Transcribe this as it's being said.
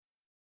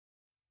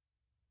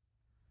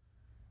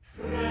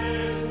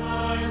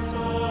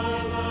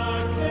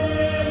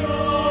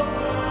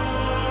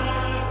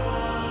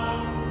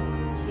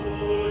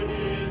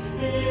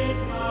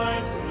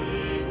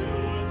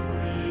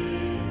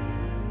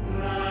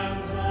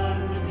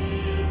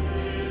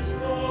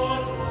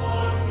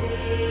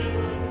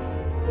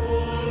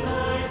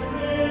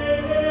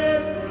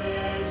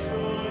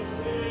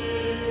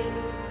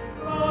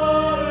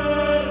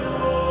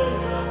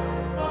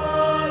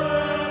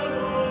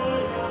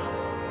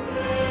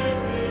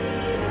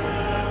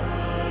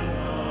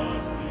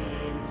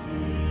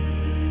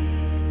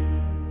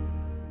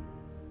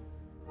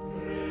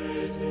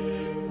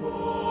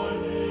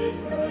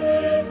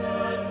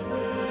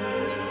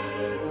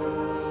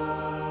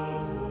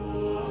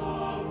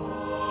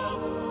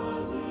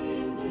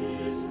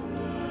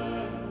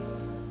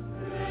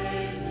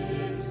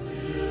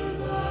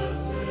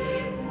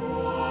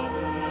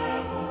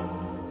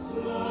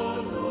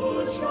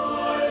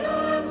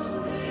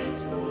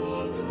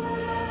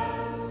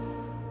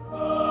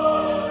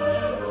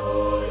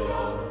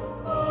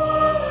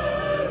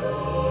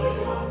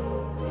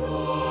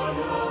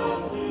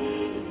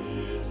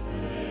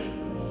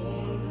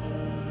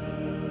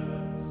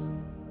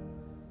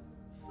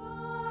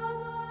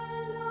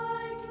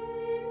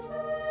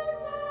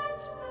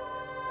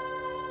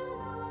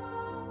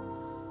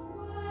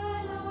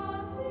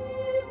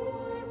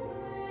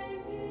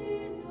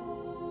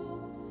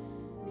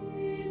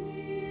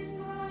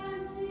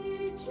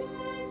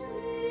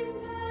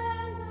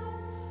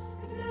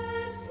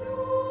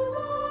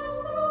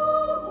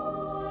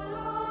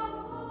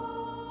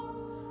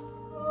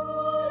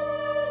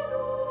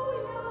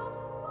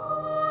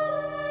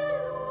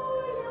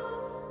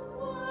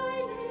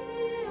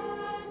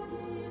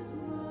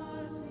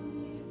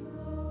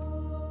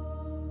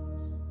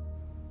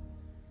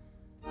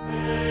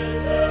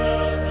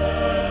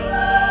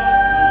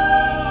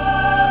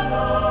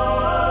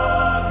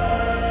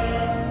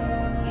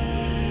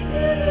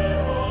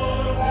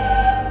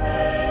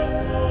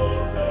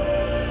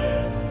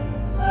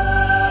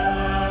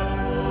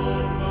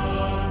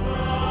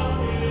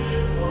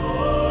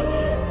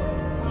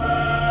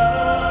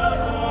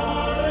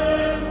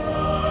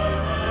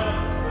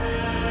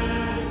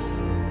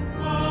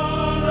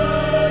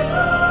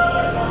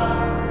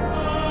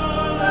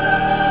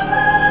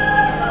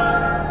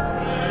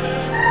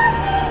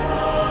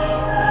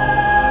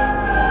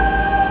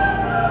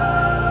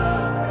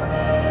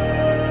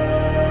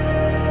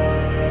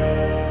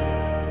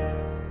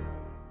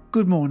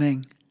Good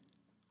morning.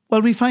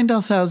 Well, we find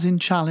ourselves in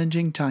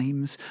challenging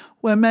times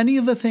where many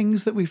of the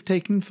things that we've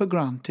taken for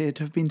granted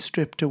have been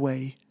stripped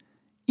away,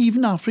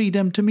 even our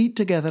freedom to meet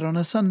together on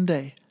a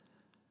Sunday.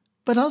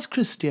 But as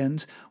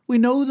Christians, we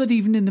know that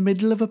even in the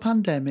middle of a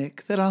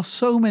pandemic, there are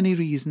so many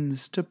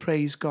reasons to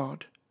praise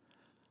God.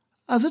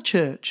 As a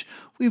church,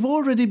 we've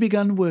already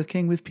begun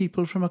working with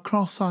people from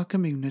across our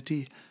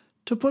community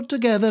to put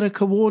together a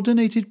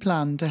coordinated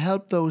plan to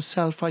help those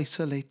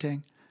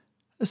self-isolating,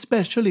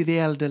 especially the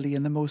elderly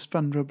and the most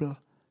vulnerable.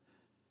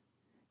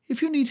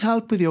 If you need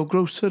help with your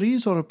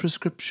groceries or a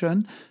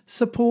prescription,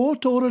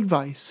 support or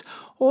advice,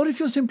 or if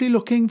you're simply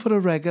looking for a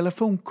regular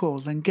phone call,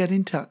 then get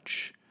in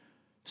touch.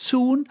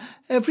 Soon,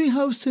 every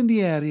house in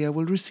the area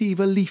will receive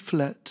a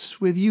leaflet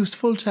with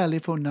useful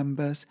telephone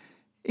numbers,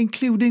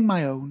 including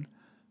my own,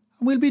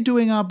 and we'll be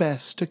doing our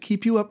best to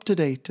keep you up to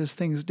date as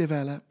things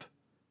develop.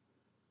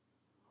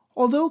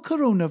 Although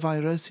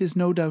coronavirus is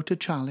no doubt a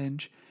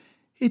challenge,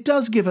 it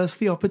does give us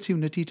the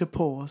opportunity to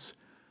pause,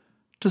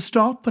 to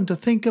stop and to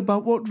think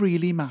about what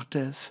really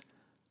matters.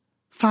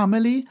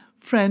 Family,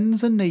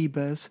 friends and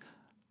neighbours,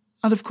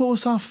 and of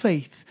course our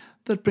faith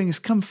that brings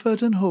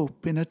comfort and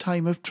hope in a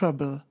time of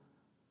trouble.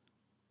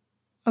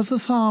 As the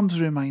Psalms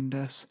remind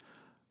us,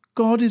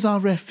 God is our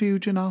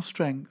refuge and our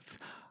strength,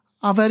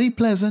 our very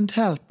pleasant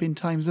help in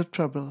times of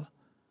trouble.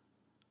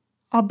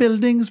 Our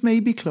buildings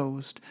may be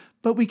closed,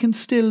 but we can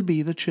still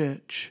be the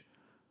church.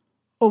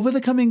 Over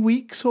the coming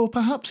weeks, or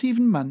perhaps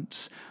even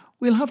months,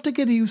 we'll have to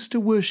get used to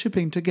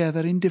worshipping together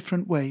in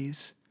different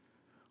ways.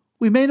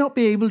 We may not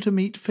be able to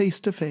meet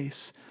face to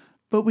face,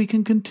 but we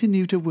can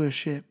continue to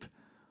worship.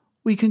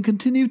 We can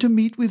continue to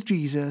meet with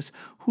Jesus,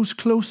 who's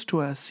close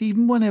to us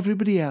even when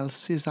everybody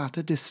else is at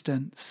a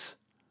distance.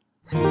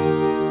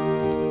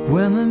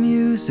 When the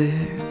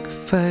music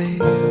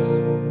fades,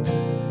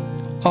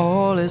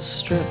 all is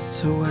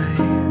stripped away,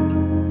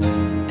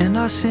 and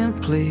I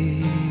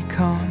simply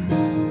come,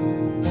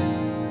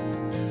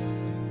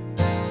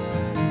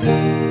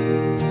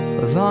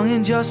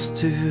 longing just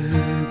to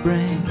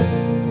bring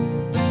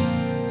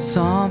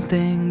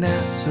something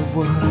that's of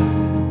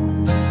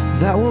worth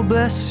that will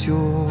bless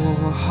your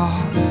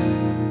heart.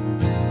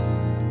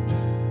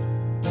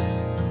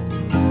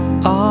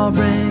 I'll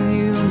bring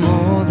you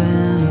more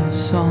than a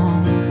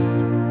song,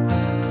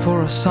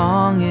 for a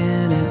song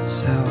in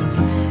itself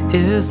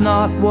is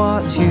not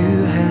what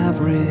you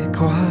have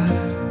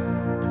required.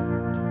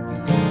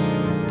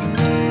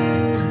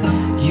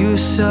 You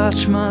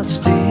search much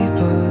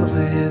deeper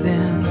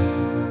within,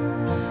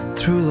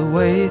 through the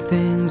way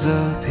things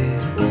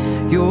appear.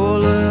 You're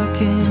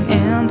looking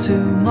into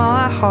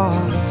my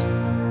heart.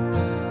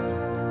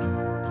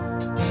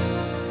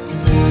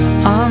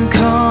 I'm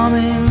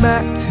coming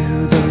back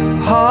to the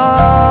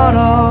heart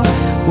of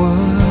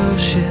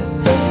worship,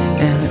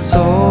 and it's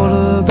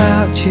all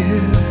about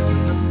you.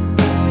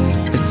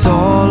 It's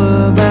all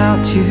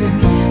about you,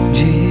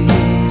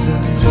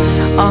 Jesus.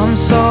 I'm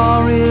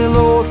sorry,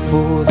 Lord,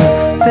 for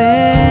the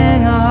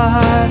thing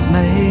I've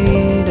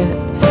made it.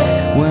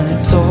 When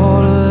it's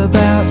all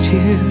about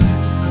you,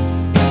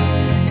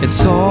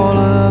 it's all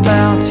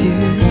about you,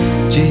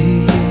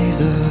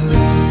 Jesus.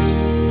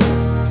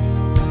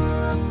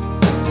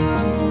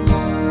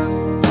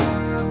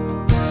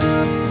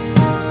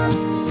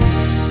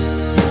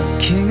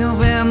 King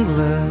of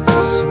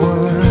endless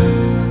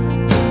worth,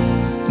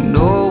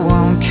 no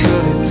one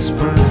could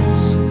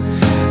express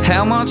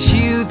how much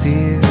you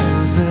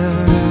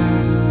deserve.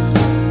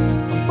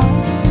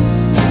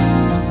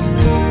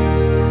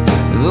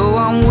 Though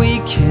I'm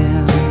weak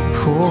and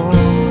poor,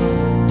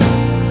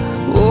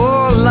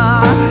 all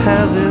I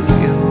have is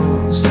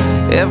yours,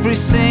 every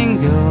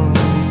single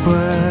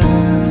breath.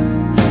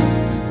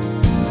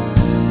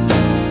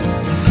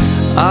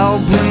 I'll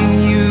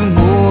bring you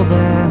more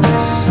than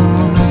a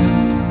song,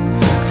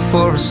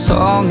 for a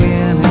song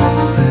in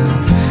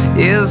itself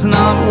is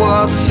not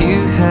what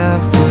you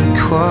have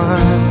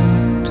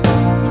required.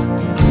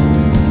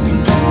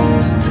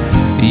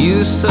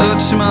 You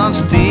search much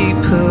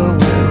deeper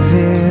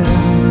within,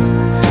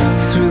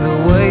 through the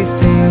way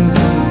things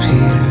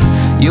appear.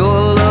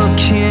 You're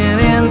looking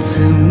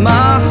into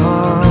my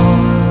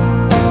heart,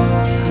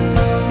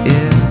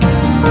 yeah.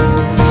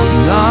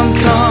 And I'm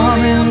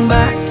coming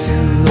back to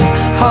the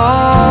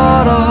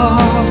heart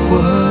of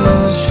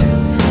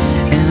worship,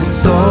 and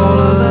it's all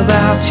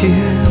about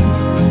you.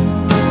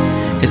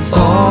 It's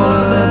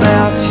all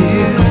about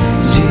you,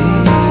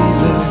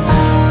 Jesus.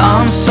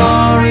 I'm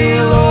sorry,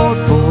 Lord,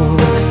 for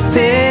the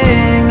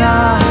thing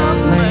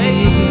I've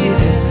made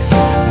it.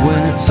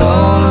 When it's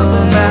all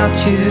about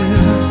you,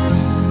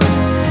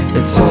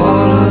 it's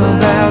all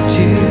about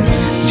you,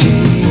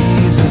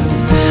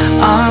 Jesus.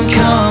 I'm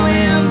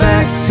coming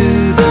back to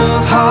the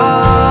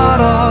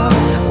heart of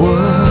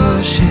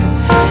worship,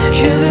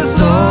 'cause it's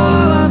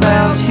all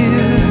about you.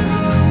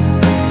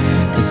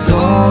 It's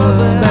all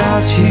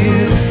about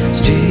you,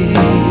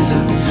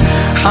 Jesus.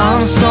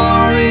 I'm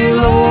sorry,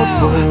 Lord,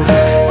 for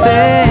the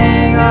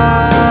thing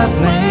I've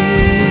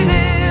made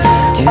it,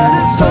 'cause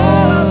it's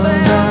all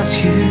about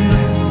you.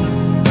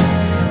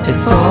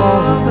 It's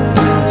all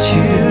about you.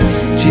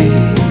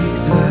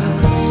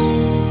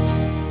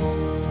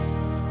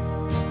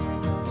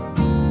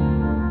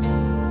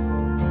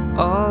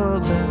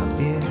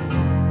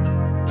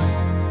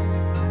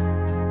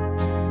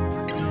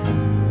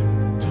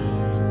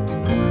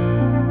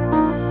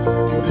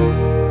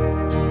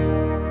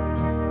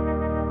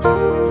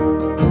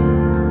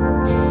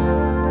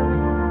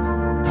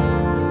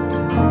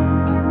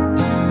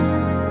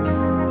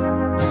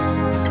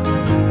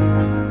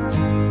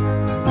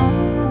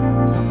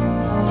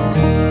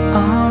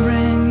 I'll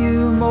bring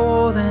you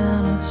more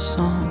than a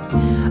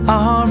song.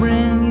 I'll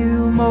bring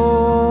you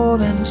more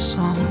than a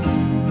song.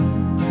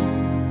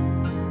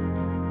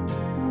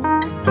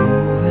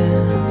 More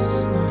than a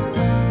song.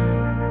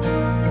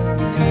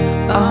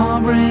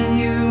 I'll bring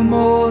you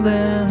more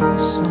than a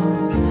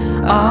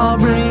song. I'll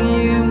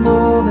bring you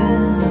more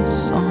than a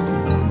song.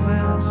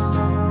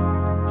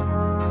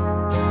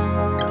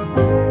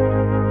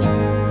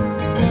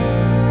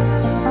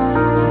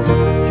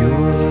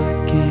 You're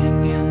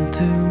looking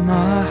into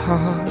my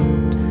heart,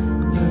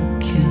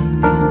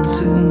 looking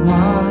into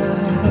my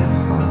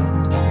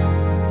heart.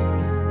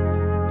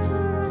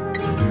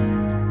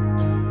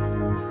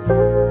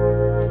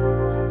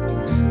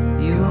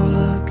 You're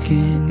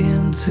looking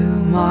into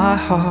my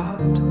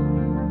heart,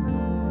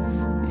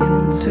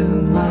 into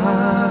my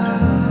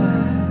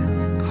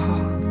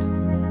heart.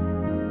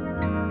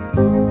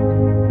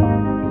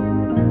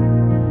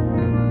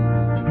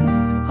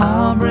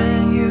 I'll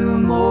bring you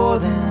more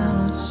than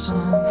a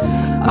song.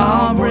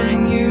 I'll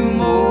bring you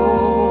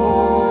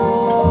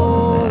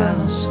more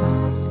than a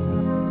song.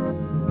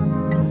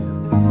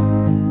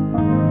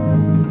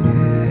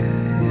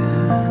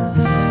 Yeah.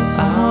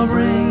 I'll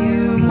bring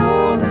you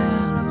more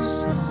than a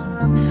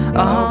song.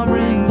 I'll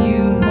bring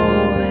you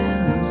more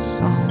than a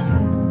song.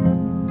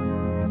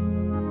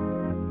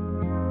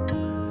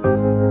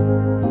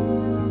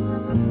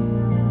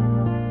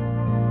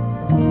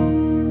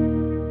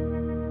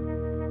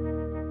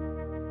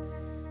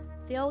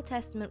 The Old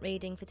Testament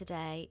reading for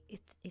today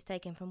is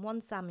taken from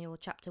 1 Samuel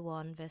chapter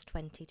 1 verse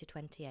 20 to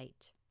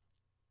 28.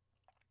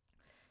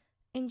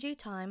 In due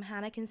time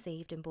Hannah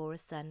conceived and bore a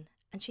son,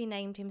 and she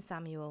named him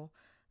Samuel,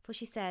 for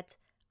she said,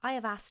 I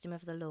have asked him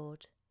of the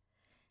Lord.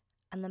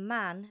 And the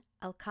man,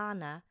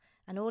 Elkanah,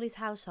 and all his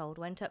household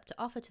went up to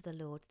offer to the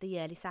Lord the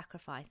yearly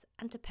sacrifice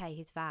and to pay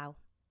his vow.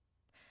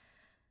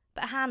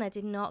 But Hannah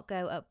did not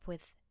go up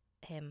with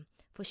him,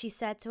 for she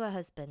said to her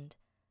husband,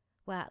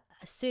 Well,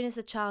 as soon as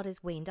the child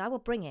is weaned, I will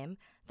bring him,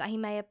 that he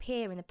may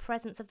appear in the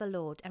presence of the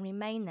Lord and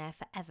remain there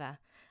forever,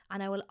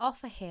 and I will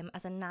offer him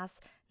as a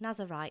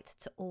Nazarite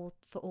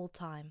for all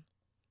time.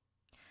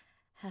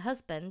 Her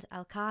husband,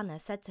 Elkanah,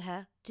 said to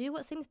her, Do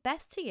what seems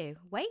best to you.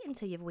 Wait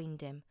until you've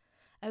weaned him.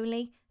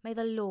 Only may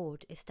the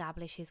Lord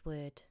establish his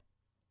word.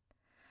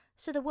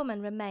 So the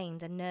woman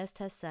remained and nursed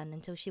her son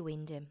until she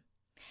weaned him.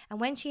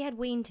 And when she had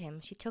weaned him,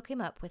 she took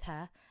him up with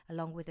her,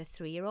 along with a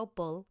 3-year-old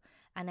bull,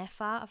 an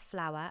ephah of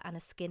flour, and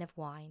a skin of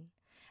wine.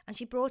 And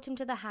she brought him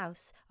to the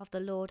house of the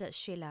Lord at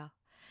Shiloh,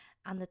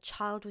 and the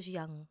child was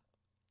young.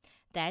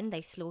 Then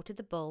they slaughtered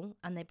the bull,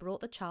 and they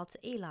brought the child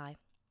to Eli.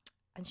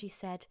 And she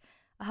said,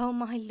 Oh,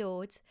 my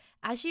Lord,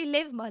 as you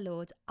live, my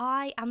Lord,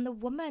 I am the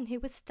woman who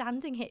was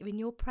standing here in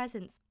your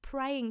presence,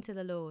 praying to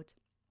the Lord.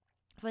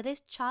 For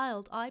this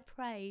child I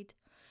prayed,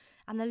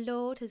 and the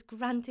Lord has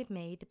granted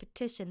me the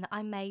petition that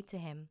I made to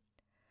him.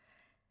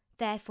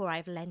 Therefore I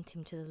have lent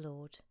him to the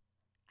Lord.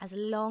 As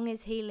long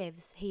as he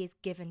lives, he is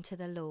given to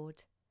the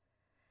Lord.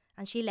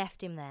 And she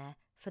left him there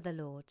for the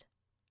Lord.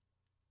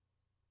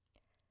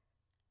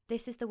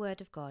 This is the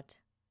word of God.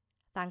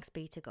 Thanks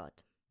be to God.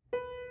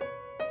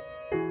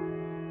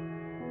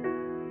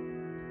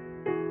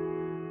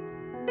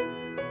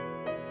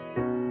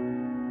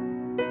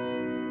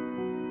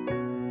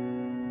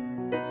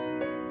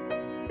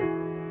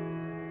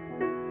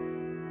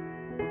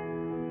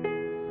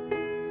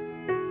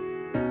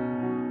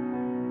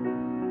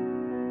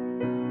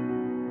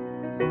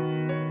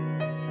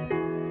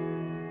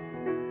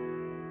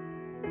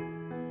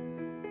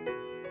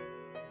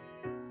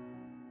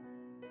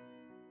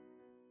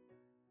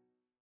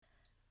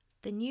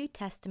 The New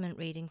Testament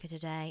reading for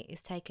today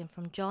is taken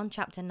from John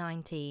chapter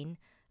 19,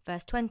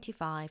 verse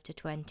 25 to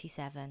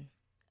 27.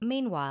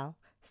 Meanwhile,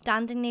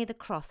 standing near the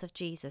cross of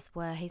Jesus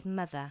were his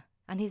mother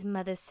and his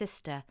mother's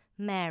sister,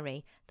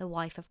 Mary, the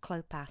wife of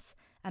Clopas,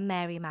 and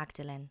Mary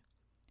Magdalene.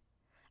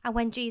 And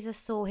when Jesus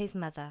saw his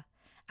mother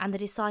and the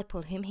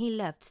disciple whom he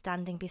loved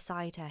standing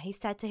beside her, he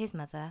said to his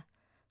mother,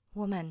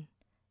 Woman,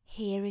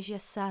 here is your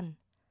son.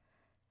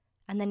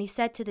 And then he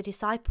said to the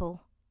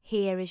disciple,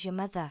 Here is your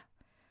mother.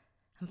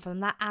 And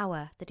from that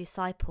hour the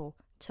disciple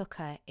took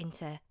her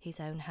into his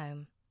own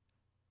home.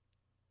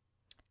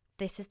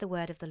 This is the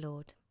word of the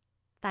Lord.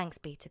 Thanks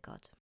be to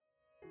God.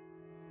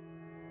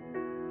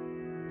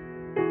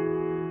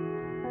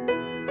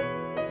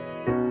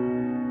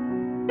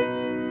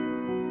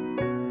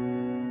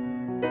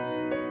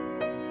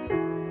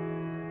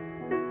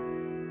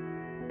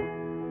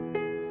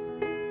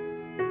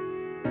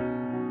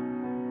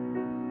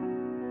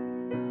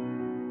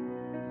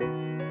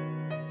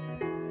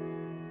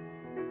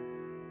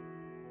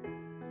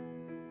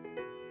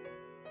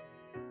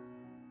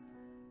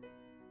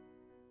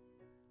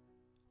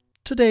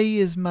 Today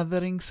is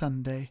Mothering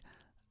Sunday,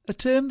 a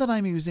term that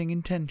I'm using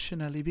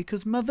intentionally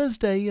because Mother's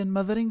Day and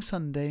Mothering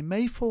Sunday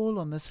may fall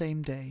on the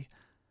same day,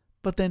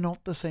 but they're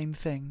not the same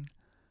thing.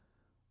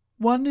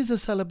 One is a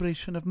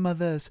celebration of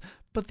mothers,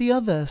 but the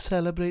other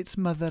celebrates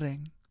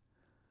mothering.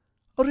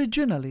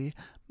 Originally,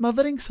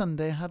 Mothering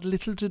Sunday had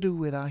little to do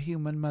with our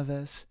human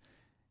mothers.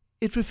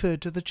 It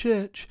referred to the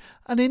Church,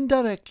 and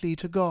indirectly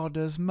to God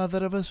as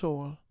Mother of us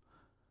all.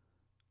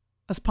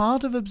 As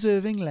part of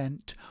observing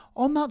Lent,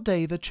 on that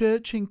day the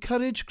Church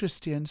encouraged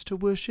Christians to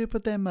worship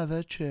at their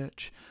mother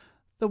church,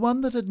 the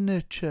one that had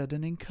nurtured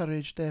and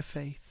encouraged their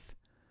faith.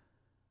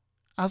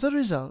 As a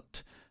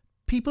result,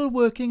 people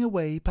working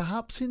away,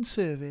 perhaps in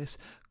service,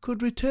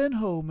 could return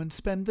home and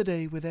spend the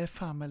day with their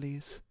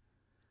families.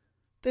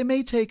 They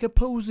may take a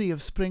posy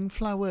of spring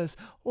flowers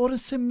or a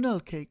simnel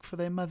cake for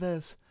their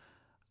mothers,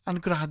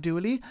 and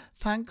gradually,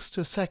 thanks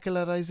to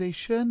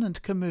secularization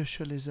and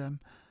commercialism,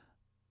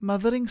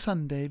 Mothering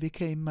Sunday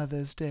became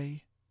Mother's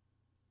Day.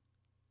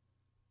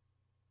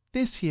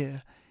 This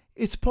year,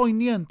 it's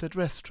poignant that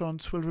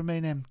restaurants will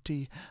remain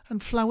empty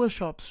and flower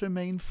shops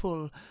remain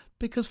full,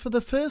 because for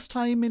the first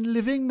time in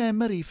living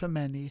memory for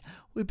many,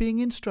 we're being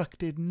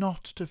instructed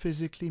not to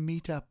physically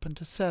meet up and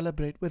to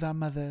celebrate with our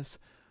mothers,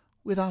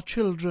 with our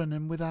children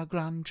and with our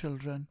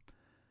grandchildren.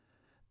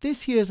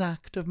 This year's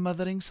act of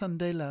Mothering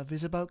Sunday love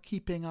is about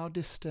keeping our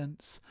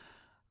distance,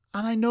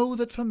 and I know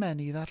that for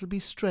many that'll be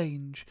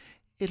strange,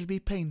 it'll be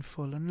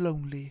painful and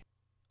lonely.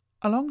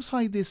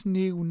 Alongside this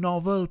new,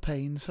 novel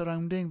pain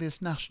surrounding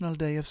this National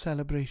Day of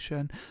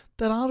celebration,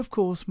 there are of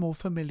course more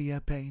familiar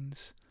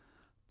pains.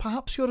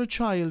 Perhaps you're a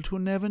child who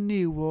never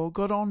knew or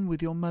got on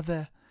with your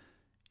mother.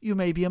 You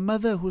may be a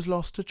mother who's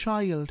lost a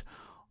child,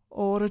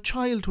 or a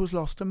child who's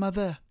lost a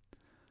mother.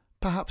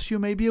 Perhaps you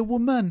may be a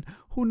woman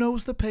who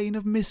knows the pain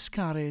of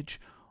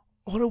miscarriage,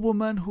 or a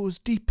woman whose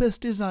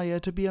deepest desire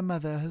to be a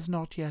mother has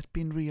not yet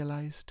been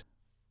realized.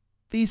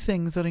 These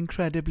things are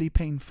incredibly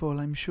painful,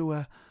 I'm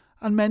sure,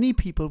 and many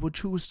people would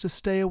choose to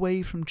stay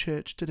away from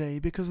church today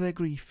because their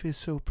grief is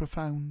so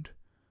profound.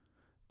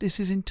 This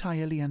is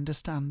entirely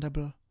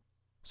understandable.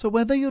 So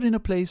whether you're in a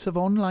place of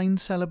online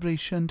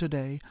celebration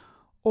today,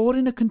 or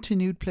in a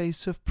continued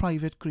place of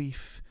private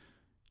grief,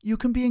 you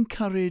can be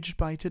encouraged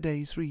by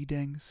today's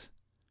readings.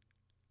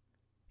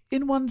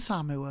 In 1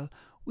 Samuel,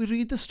 we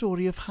read the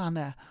story of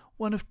Hannah,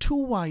 one of 2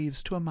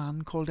 wives to a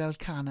man called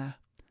Elkanah.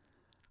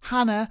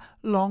 Hannah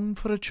longed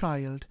for a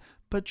child,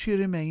 but she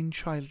remained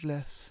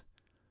childless.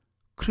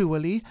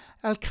 Cruelly,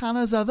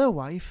 Elkanah's other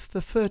wife,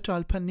 the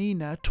fertile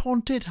Peninnah,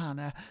 taunted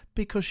Hannah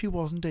because she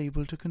wasn't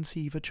able to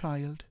conceive a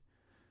child.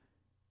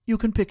 You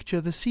can picture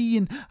the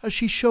scene as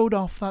she showed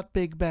off that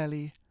big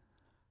belly.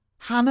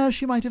 Hannah,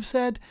 she might have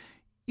said,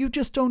 you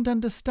just don't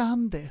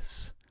understand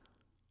this.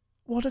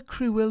 What a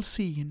cruel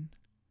scene.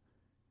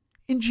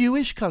 In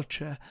Jewish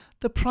culture,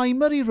 the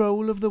primary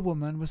role of the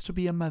woman was to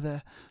be a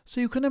mother,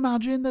 so you can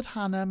imagine that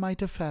Hannah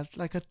might have felt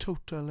like a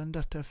total and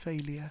utter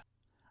failure.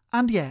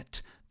 And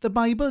yet, the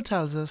Bible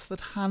tells us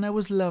that Hannah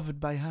was loved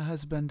by her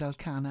husband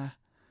Elkanah.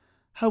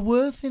 Her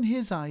worth in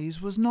his eyes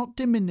was not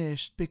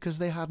diminished because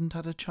they hadn't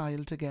had a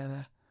child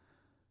together.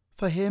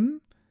 For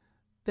him,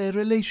 their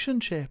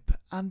relationship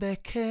and their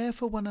care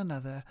for one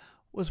another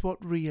was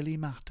what really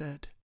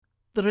mattered.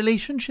 The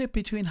relationship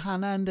between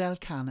Hannah and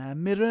Elkanah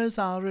mirrors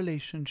our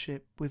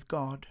relationship with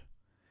God.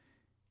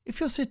 If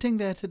you're sitting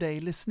there today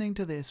listening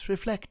to this,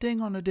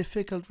 reflecting on a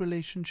difficult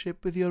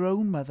relationship with your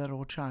own mother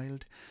or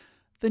child,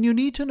 then you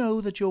need to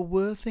know that your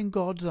worth in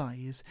God's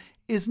eyes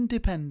isn't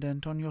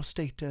dependent on your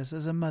status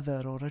as a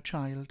mother or a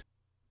child.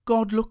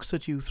 God looks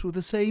at you through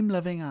the same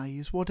loving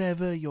eyes,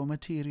 whatever your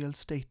material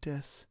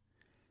status.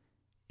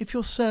 If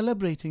you're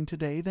celebrating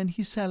today, then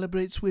He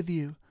celebrates with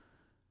you.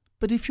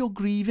 But if you're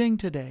grieving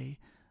today,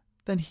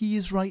 then He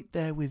is right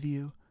there with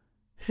you,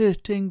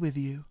 hurting with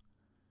you.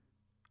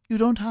 You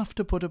don't have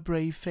to put a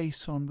brave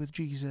face on with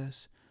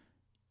Jesus.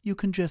 You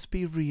can just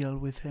be real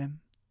with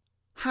Him.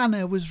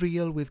 Hannah was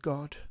real with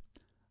God.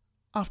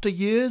 After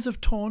years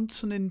of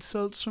taunts and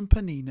insults from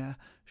Peninnah,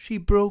 she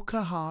broke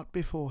her heart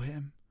before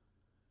Him.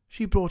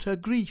 She brought her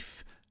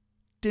grief,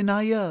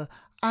 denial,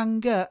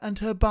 anger, and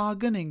her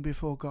bargaining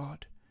before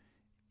God.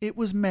 It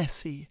was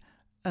messy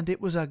and it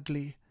was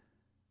ugly.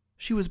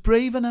 She was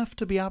brave enough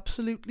to be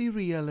absolutely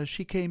real as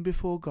she came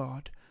before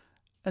God,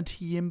 and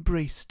He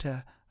embraced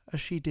her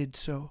as she did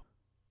so.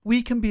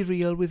 We can be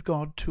real with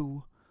God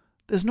too.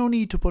 There's no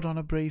need to put on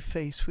a brave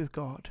face with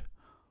God.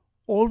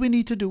 All we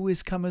need to do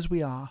is come as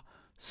we are,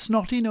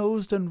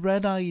 snotty-nosed and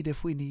red-eyed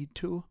if we need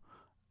to,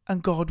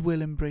 and God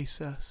will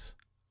embrace us.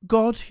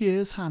 God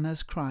hears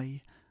Hannah's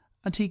cry,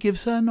 and He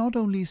gives her not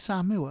only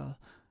Samuel,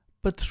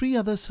 but 3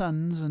 other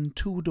sons and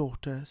 2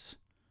 daughters.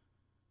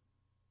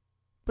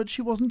 But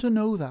she wasn't to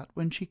know that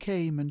when she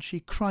came and she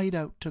cried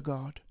out to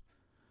God.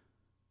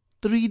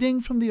 The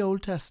reading from the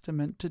Old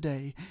Testament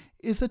today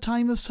is the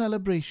time of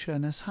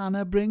celebration as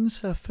Hannah brings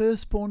her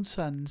firstborn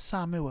son,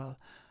 Samuel,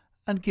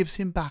 and gives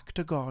him back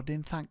to God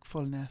in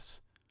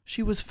thankfulness.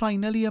 She was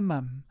finally a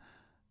mum,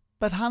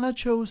 but Hannah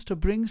chose to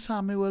bring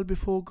Samuel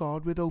before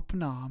God with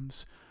open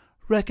arms,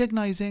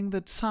 recognizing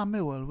that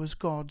Samuel was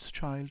God's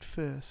child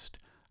first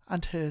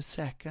and hers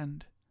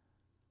second.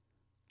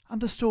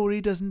 And the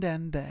story doesn't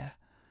end there,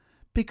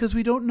 because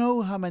we don't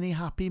know how many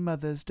happy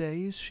Mother's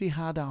Days she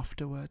had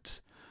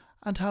afterwards,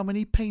 and how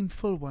many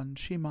painful ones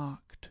she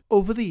marked.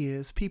 Over the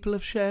years, people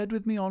have shared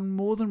with me on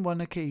more than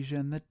one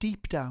occasion that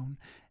deep down,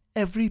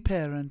 every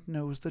parent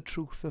knows the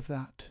truth of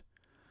that.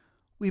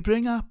 We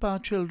bring up our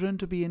children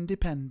to be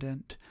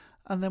independent,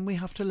 and then we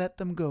have to let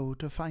them go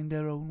to find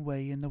their own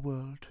way in the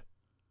world.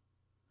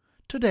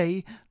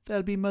 Today,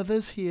 there'll be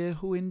mothers here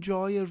who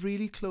enjoy a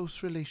really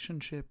close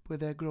relationship with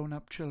their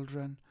grown-up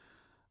children,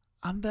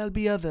 and there'll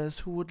be others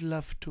who would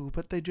love to,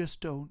 but they just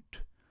don't.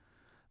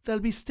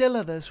 There'll be still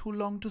others who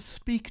long to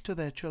speak to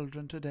their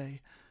children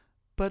today,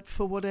 but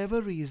for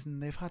whatever reason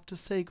they've had to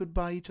say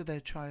goodbye to their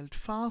child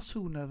far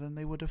sooner than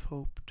they would have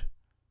hoped.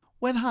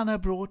 When Hannah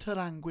brought her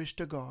anguish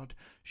to God,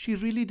 she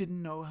really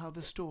didn't know how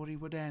the story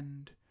would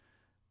end,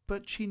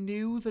 but she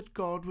knew that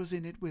God was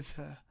in it with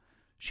her.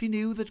 She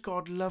knew that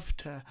God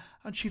loved her,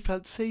 and she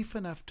felt safe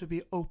enough to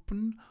be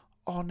open,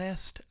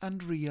 honest,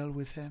 and real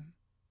with him.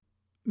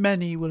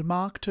 Many will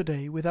mark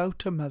today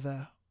without a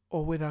mother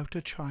or without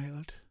a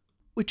child,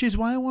 which is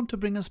why I want to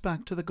bring us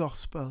back to the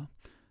gospel,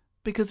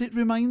 because it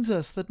reminds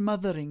us that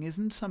mothering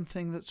isn't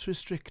something that's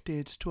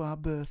restricted to our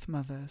birth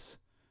mothers.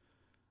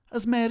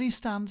 As Mary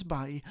stands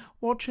by,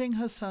 watching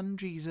her son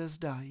Jesus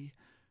die,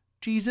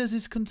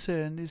 Jesus'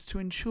 concern is to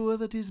ensure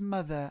that his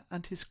mother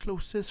and his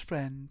closest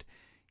friend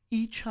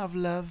each have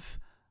love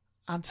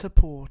and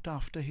support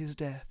after his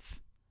death.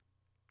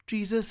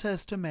 Jesus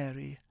says to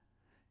Mary,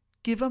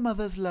 "Give a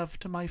mother's love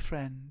to my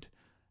friend.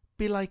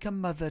 Be like a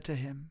mother to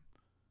him.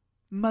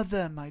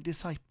 Mother my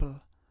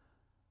disciple."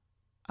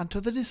 And to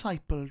the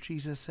disciple,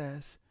 Jesus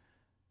says,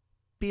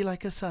 "Be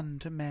like a son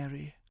to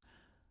Mary."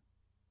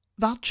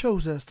 That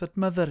shows us that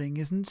mothering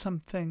isn't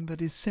something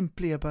that is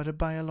simply about a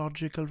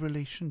biological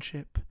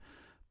relationship,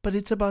 but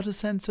it's about a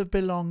sense of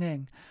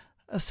belonging,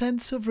 a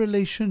sense of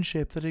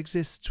relationship that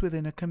exists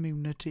within a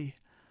community.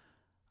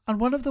 And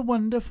one of the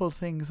wonderful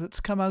things that's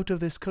come out of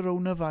this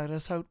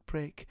coronavirus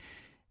outbreak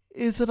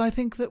is that I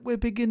think that we're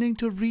beginning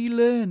to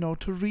relearn or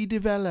to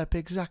redevelop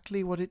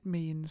exactly what it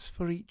means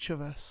for each of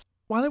us.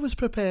 While I was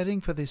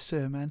preparing for this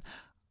sermon,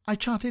 I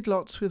chatted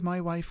lots with my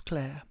wife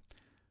Claire.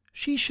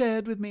 She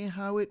shared with me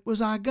how it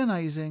was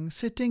agonising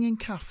sitting in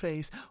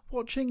cafes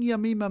watching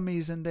yummy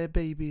mummies and their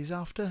babies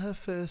after her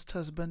first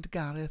husband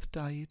Gareth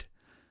died.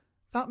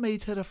 That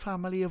made her a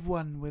family of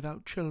one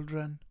without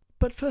children.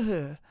 But for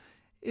her,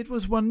 it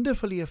was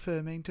wonderfully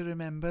affirming to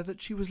remember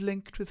that she was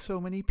linked with so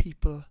many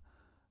people,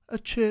 a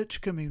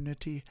church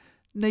community,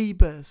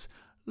 neighbours,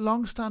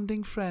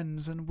 long-standing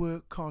friends and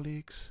work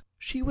colleagues.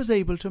 She was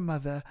able to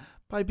mother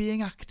by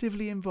being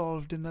actively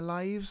involved in the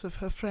lives of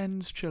her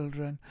friends'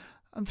 children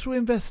and through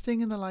investing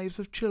in the lives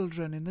of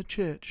children in the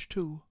church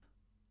too.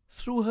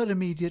 Through her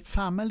immediate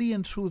family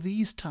and through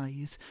these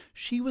ties,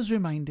 she was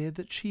reminded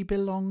that she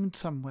belonged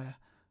somewhere,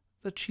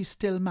 that she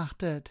still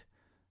mattered,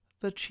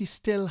 that she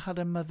still had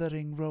a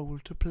mothering role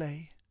to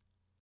play.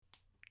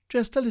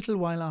 Just a little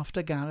while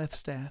after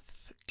Gareth's death,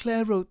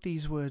 Claire wrote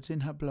these words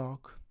in her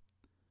blog.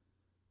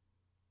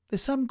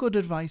 There's some good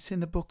advice in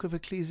the book of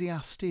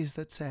Ecclesiastes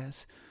that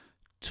says,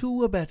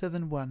 2 are better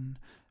than 1,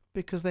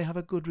 because they have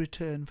a good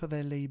return for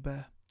their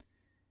labour.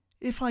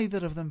 If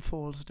either of them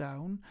falls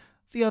down,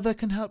 the other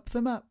can help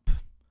them up.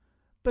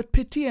 But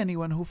pity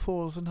anyone who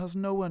falls and has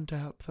no one to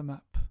help them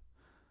up.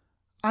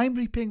 I'm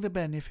reaping the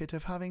benefit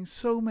of having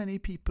so many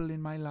people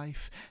in my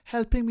life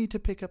helping me to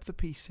pick up the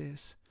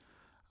pieces.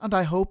 And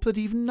I hope that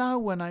even now,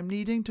 when I'm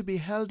needing to be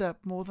held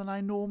up more than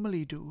I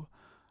normally do,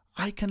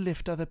 I can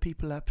lift other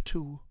people up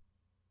too.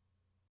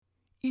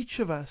 Each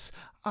of us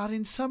are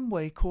in some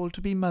way called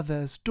to be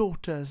mothers,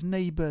 daughters,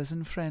 neighbours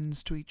and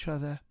friends to each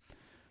other.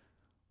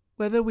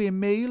 Whether we're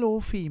male or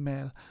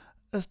female,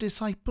 as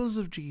disciples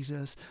of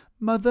Jesus,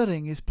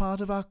 mothering is part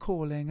of our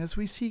calling as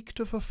we seek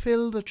to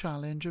fulfill the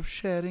challenge of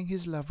sharing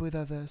his love with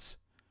others.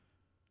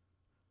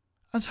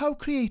 And how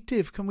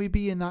creative can we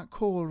be in that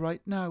call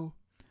right now?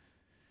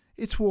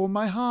 It's warmed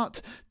my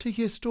heart to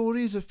hear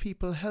stories of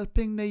people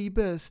helping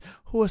neighbours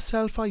who are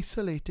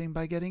self-isolating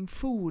by getting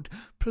food,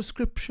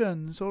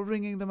 prescriptions, or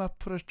ringing them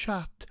up for a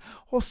chat,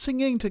 or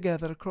singing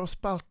together across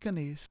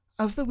balconies.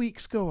 As the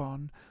weeks go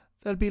on,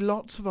 there'll be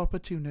lots of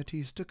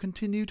opportunities to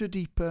continue to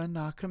deepen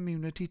our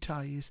community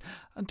ties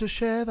and to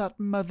share that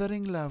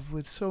mothering love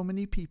with so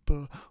many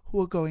people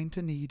who are going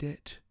to need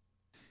it.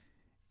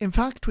 In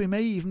fact, we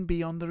may even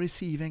be on the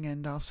receiving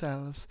end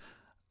ourselves,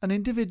 and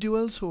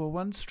individuals who were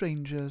once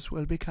strangers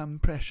will become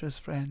precious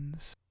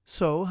friends.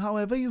 So,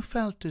 however you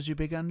felt as you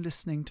began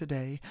listening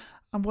today,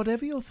 and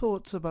whatever your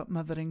thoughts about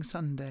Mothering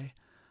Sunday,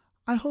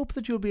 I hope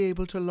that you'll be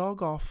able to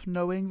log off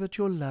knowing that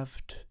you're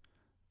loved,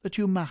 that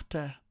you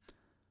matter.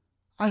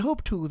 I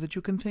hope too that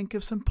you can think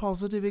of some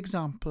positive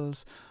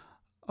examples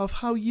of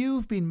how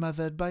you've been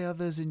mothered by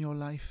others in your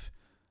life,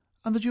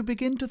 and that you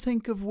begin to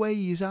think of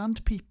ways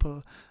and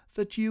people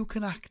that you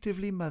can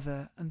actively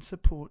mother and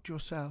support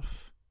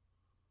yourself.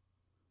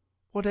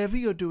 Whatever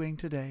you're doing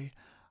today,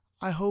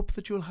 I hope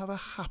that you'll have a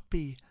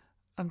happy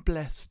and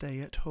blessed day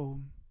at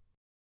home.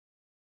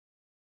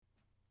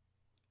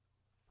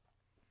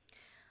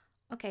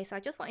 Okay, so I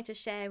just wanted to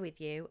share with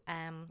you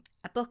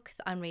a book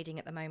that I'm reading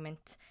at the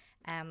moment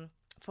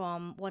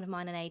from one of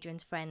mine and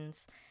Adrian's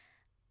friends.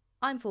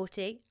 I'm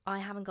 40, I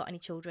haven't got any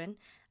children.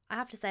 I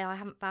have to say I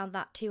haven't found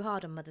that too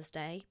hard on Mother's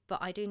Day, but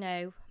I do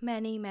know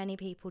many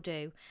people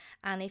do.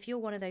 And if you're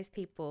one of those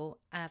people,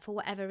 for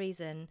whatever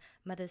reason,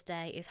 Mother's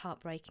Day is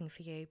heartbreaking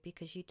for you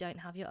because you don't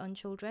have your own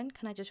children,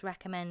 can I just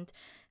recommend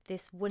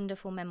this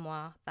wonderful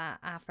memoir that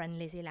our friend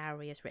Lizzie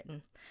Lowry has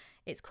written.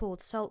 It's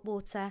called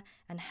Saltwater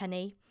and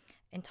Honey,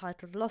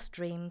 entitled Lost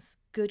Dreams,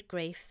 Good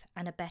Grief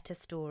and a Better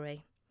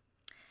Story.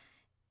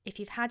 If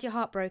you've had your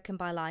heart broken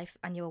by life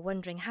and you are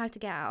wondering how to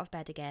get out of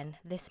bed again,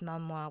 this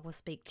memoir will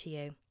speak to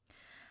you.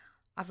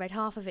 I've read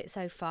half of it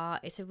so far.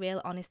 It's a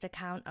real honest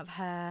account of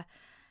her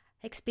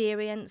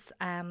experience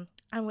and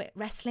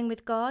wrestling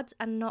with God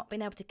and not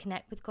being able to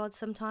connect with God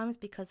sometimes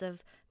because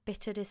of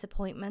bitter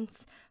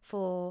disappointments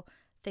for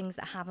things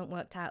that haven't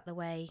worked out the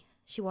way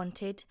she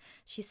wanted.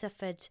 She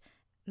suffered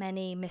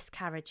many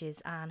miscarriages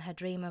and her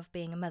dream of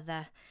being a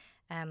mother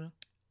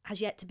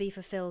has yet to be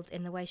fulfilled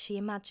in the way she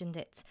imagined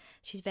it.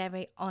 She's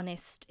very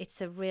honest.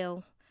 It's a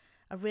real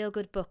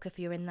good book if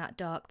you're in that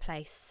dark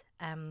place.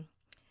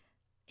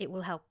 It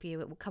will help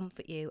you, it will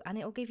comfort you, and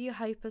it will give you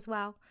hope as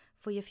well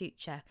for your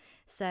future.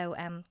 So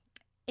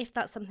if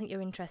that's something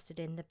you're interested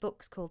in, the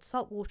book's called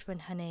Saltwater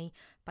and Honey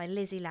by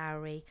Lizzie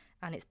Lowry,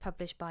 and it's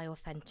published by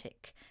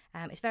Authentic.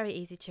 It's very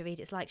easy to read.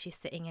 It's like she's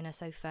sitting in a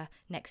sofa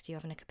next to you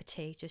having a cup of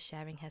tea, just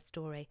sharing her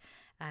story.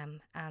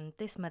 And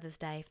this Mother's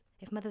Day,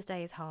 if Mother's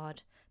Day is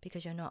hard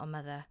because you're not a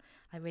mother,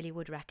 I really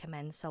would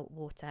recommend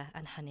Saltwater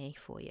and Honey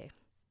for you.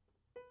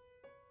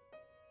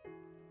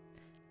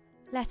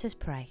 Let us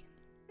pray.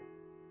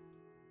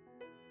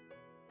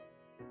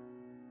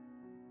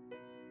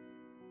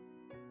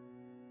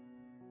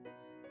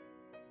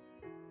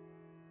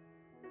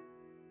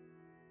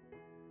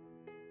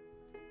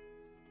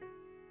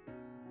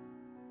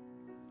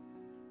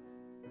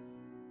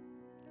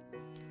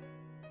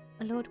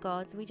 Lord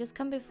God, we just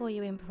come before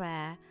you in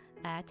prayer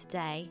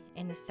today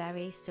in this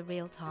very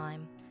surreal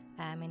time,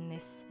 in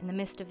the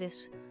midst of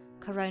this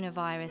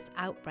coronavirus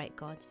outbreak,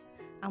 God,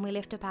 and we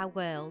lift up our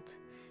world.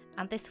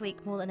 And this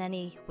week, more than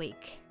any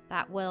week,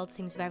 that world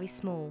seems very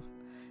small.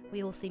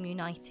 We all seem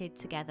united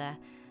together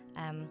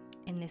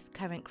in this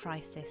current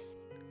crisis.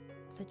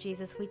 So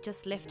Jesus, we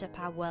just lift up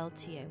our world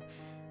to you.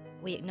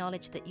 We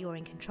acknowledge that you're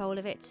in control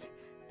of it,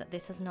 that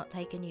this has not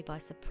taken you by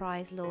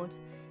surprise, Lord.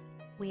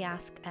 We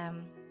ask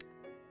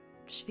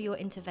for your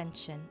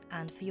intervention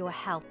and for your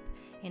help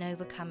in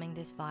overcoming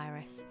this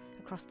virus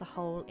across the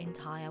whole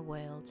entire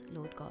world,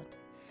 Lord God.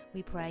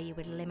 We pray you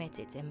would limit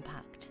its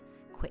impact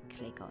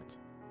quickly, God.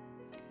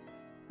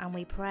 And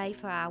we pray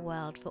for our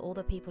world, for all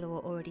the people who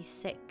are already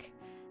sick,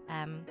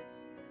 and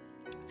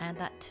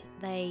that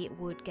they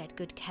would get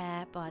good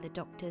care by the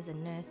doctors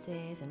and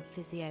nurses and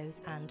physios,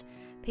 and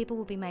people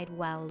will be made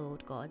well,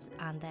 Lord God,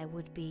 and there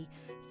would be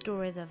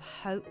stories of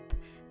hope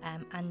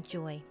and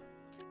joy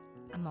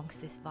amongst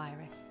this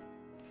virus.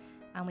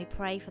 And we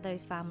pray for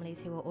those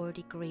families who are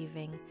already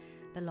grieving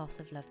the loss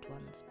of loved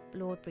ones.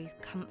 Lord, breathe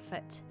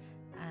comfort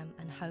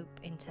and hope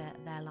into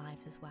their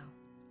lives as well.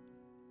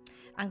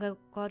 And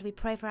God, we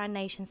pray for our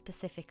nation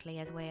specifically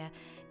as we're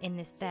in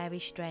this very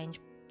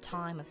strange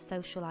time of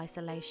social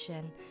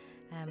isolation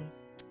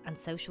and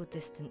social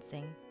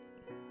distancing.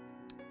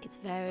 It's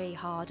very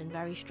hard and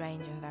very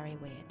strange and very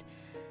weird.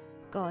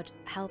 God,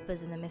 help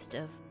us in the midst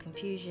of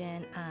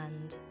confusion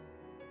and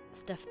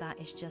stuff that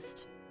is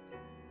just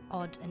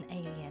odd and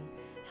alien.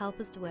 Help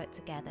us to work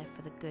together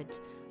for the good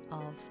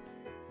of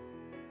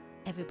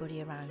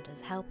everybody around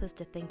us. Help us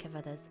to think of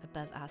others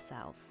above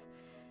ourselves.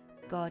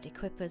 God,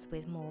 equip us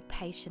with more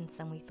patience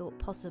than we thought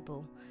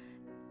possible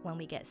when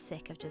we get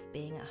sick of just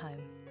being at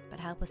home. But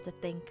help us to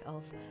think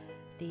of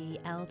the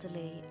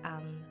elderly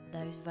and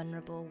those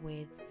vulnerable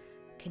with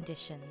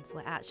conditions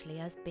where actually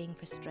us being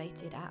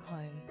frustrated at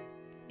home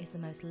is the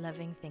most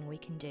loving thing we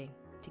can do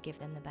to give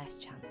them the best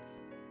chance.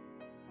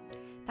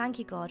 Thank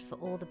you, God, for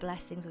all the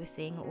blessings we're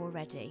seeing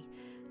already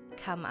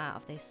come out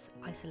of this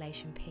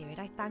isolation period.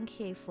 I thank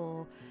you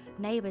for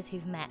neighbours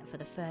who've met for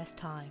the first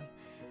time.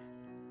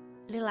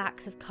 Little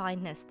acts of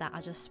kindness that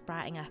are just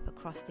sprouting up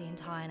across the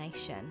entire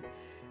nation.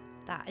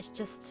 That is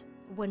just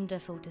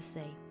wonderful to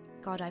see.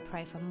 God, I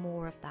pray for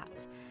more of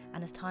that.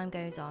 And as time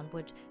goes on,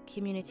 would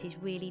communities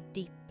really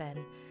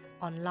deepen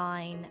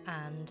online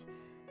and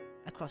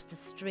across the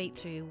street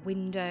through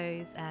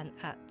windows and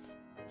at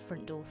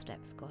front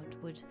doorsteps, God.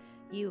 Would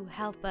you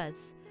help us,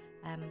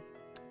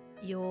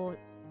 your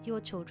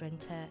children,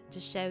 to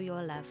show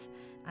your love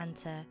and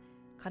to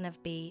kind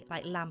of be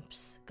like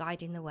lamps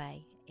guiding the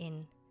way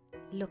in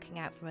looking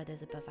out for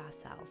others above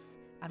ourselves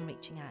and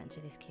reaching out into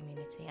this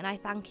community. And I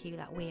thank you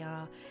that we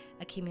are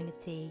a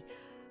community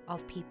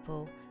of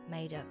people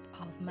made up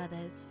of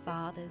mothers,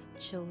 fathers,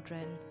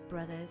 children,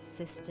 brothers,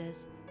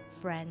 sisters,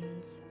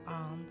 friends,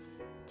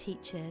 aunts,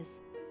 teachers,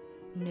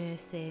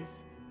 nurses,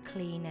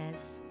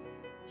 cleaners,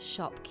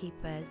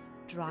 shopkeepers,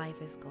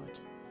 drivers, God.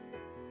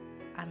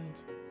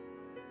 And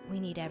we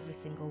need every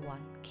single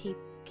one. Keep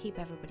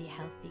everybody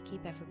healthy,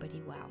 keep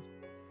everybody well.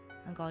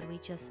 And God,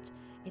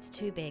 it's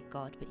too big,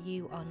 God, but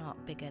you are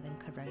not bigger than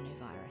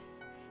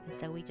coronavirus. And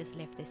so we just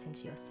lift this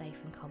into your safe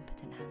and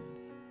competent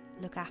hands.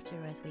 Look after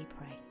her as we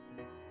pray.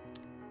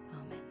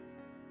 Amen.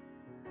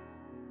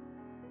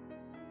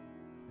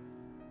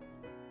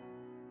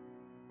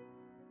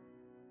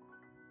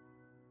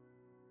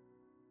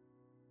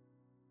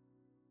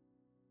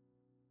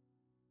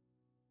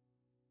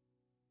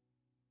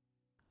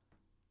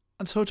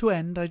 And so to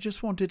end, I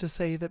just wanted to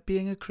say that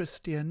being a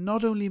Christian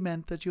not only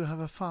meant that you have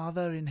a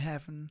Father in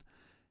heaven,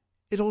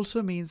 it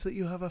also means that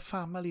you have a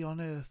family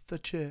on earth, the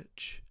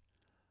church.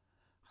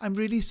 I'm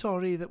really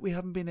sorry that we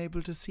haven't been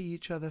able to see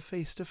each other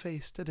face to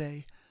face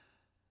today,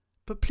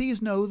 but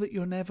please know that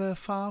you're never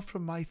far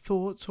from my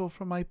thoughts or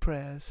from my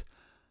prayers.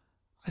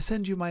 I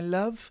send you my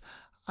love,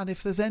 and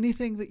if there's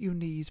anything that you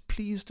need,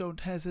 please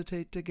don't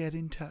hesitate to get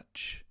in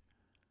touch.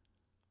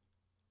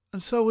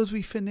 And so as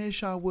we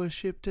finish our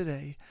worship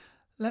today,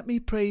 let me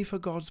pray for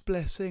God's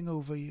blessing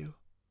over you.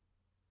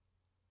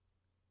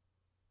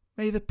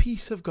 May the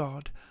peace of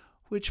God,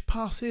 which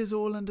passes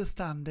all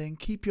understanding,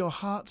 keep your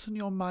hearts and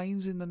your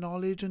minds in the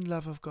knowledge and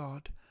love of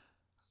God,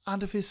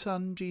 and of his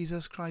Son,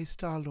 Jesus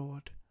Christ our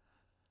Lord.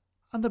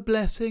 And the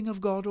blessing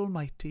of God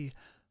Almighty,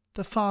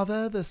 the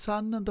Father, the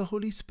Son, and the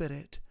Holy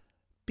Spirit,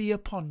 be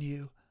upon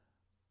you,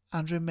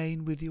 and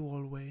remain with you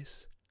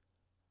always.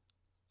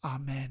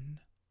 Amen.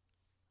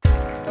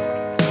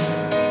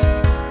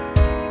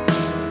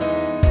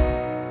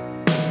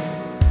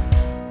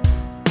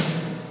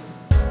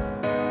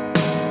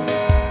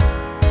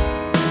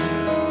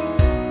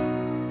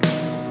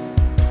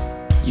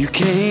 You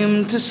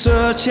came to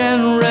search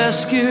and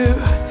rescue,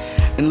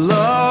 and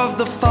love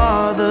the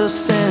Father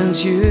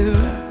sent you.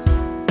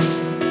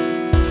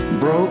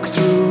 Broke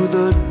through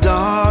the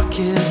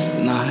darkest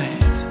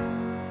night.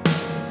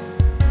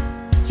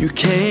 You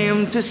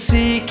came to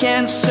seek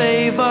and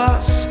save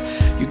us.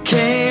 You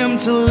came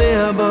to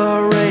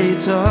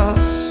liberate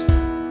us.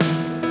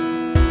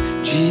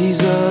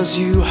 Jesus,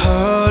 you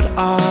heard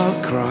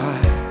our cry.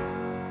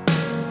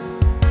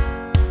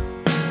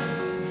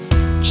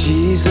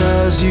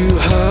 Jesus, you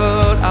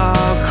heard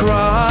our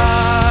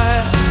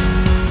cry.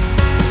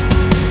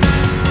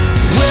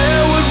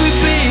 Where would we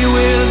be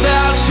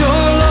without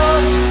your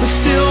love? We'd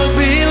still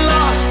be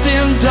lost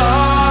in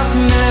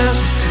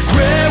darkness.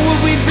 Where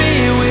would we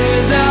be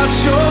without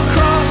your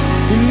cross?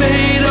 You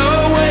made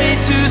a way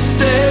to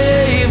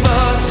save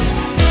us.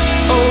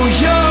 Oh,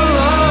 your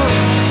love,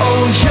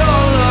 oh, your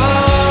love.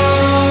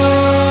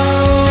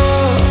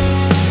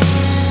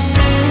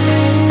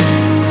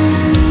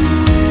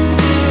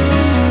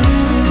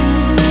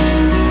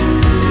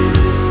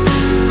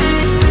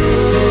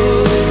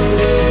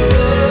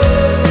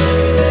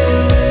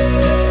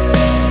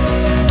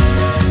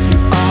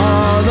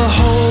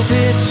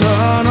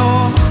 Eternal,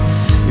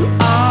 you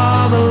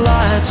are the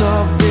light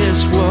of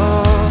this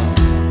world.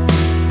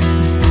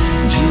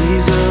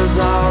 Jesus,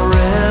 our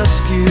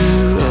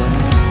rescuer.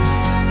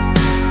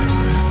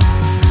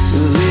 We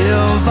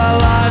live our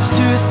lives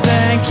to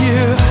thank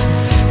you.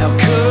 How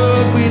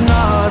could we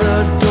not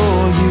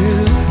adore you?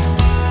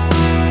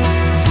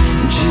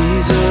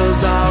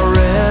 Jesus, our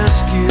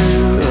rescuer.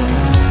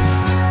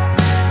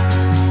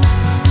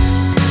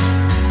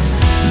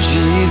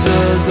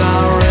 Jesus,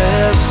 our rescuer.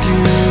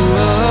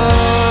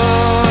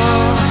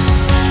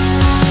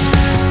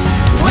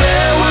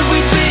 Where would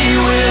we be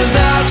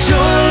without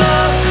your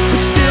love? We'd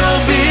still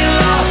be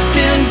lost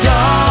in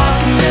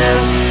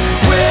darkness.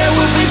 Where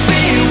would we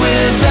be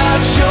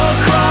without your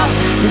cross?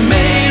 You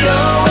made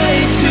a way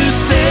to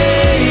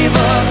save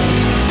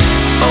us.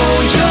 Oh,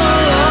 your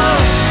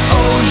love,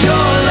 oh,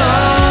 your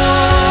love.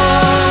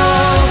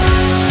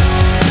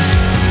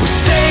 We're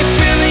safe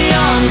in the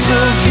arms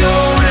of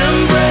your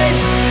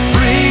embrace,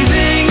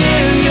 breathing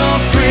in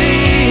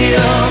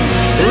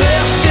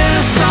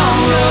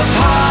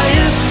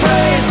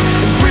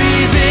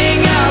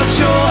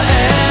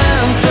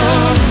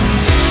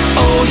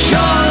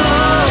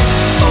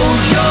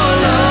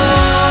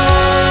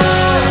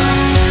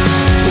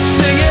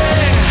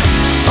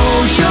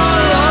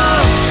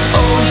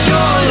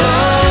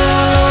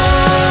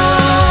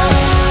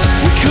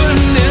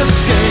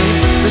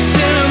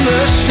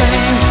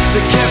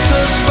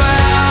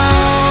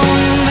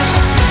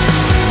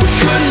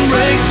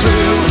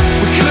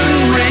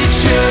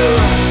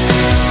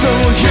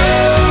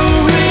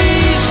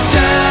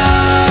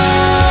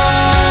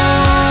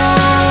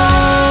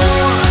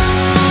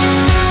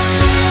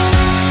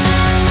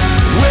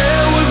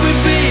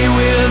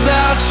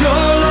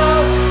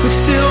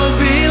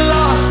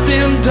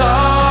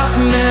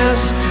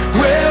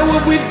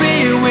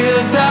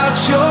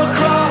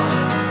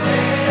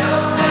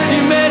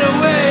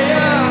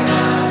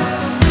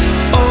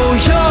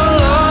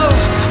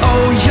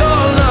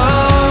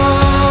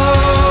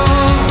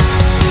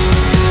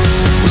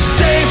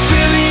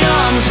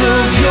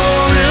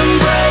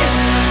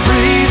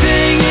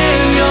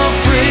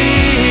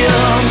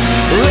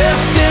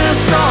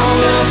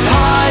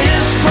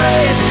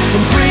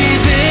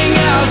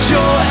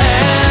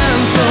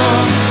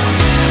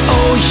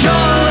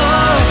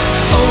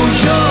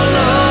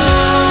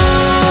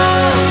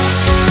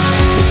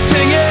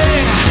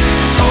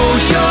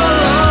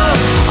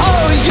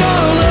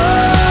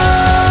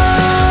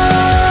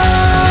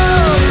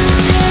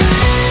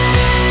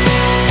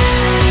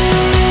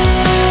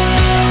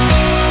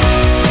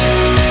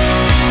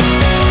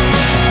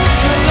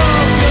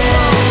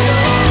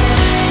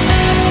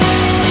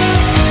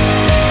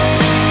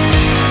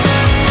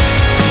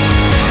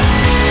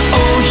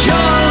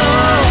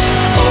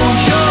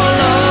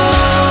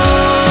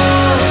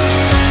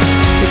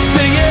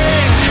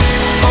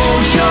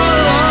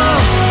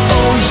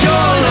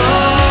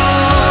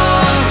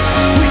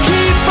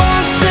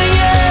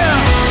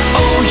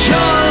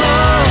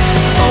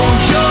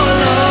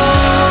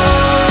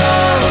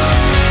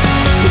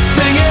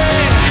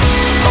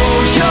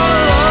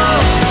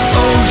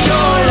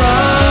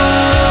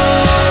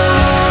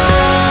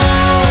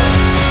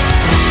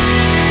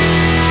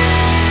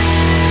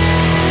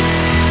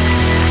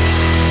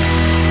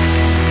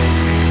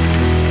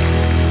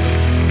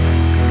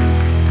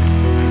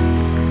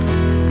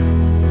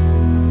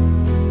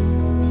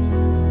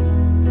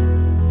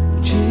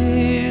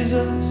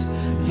Jesus,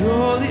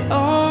 you're the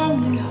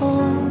only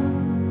hope.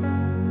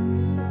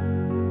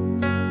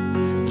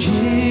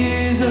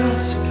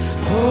 Jesus,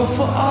 hope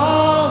for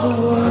all the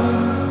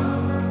world.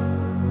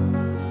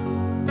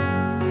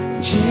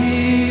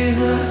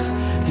 Jesus,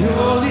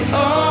 you're the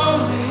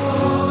only hope.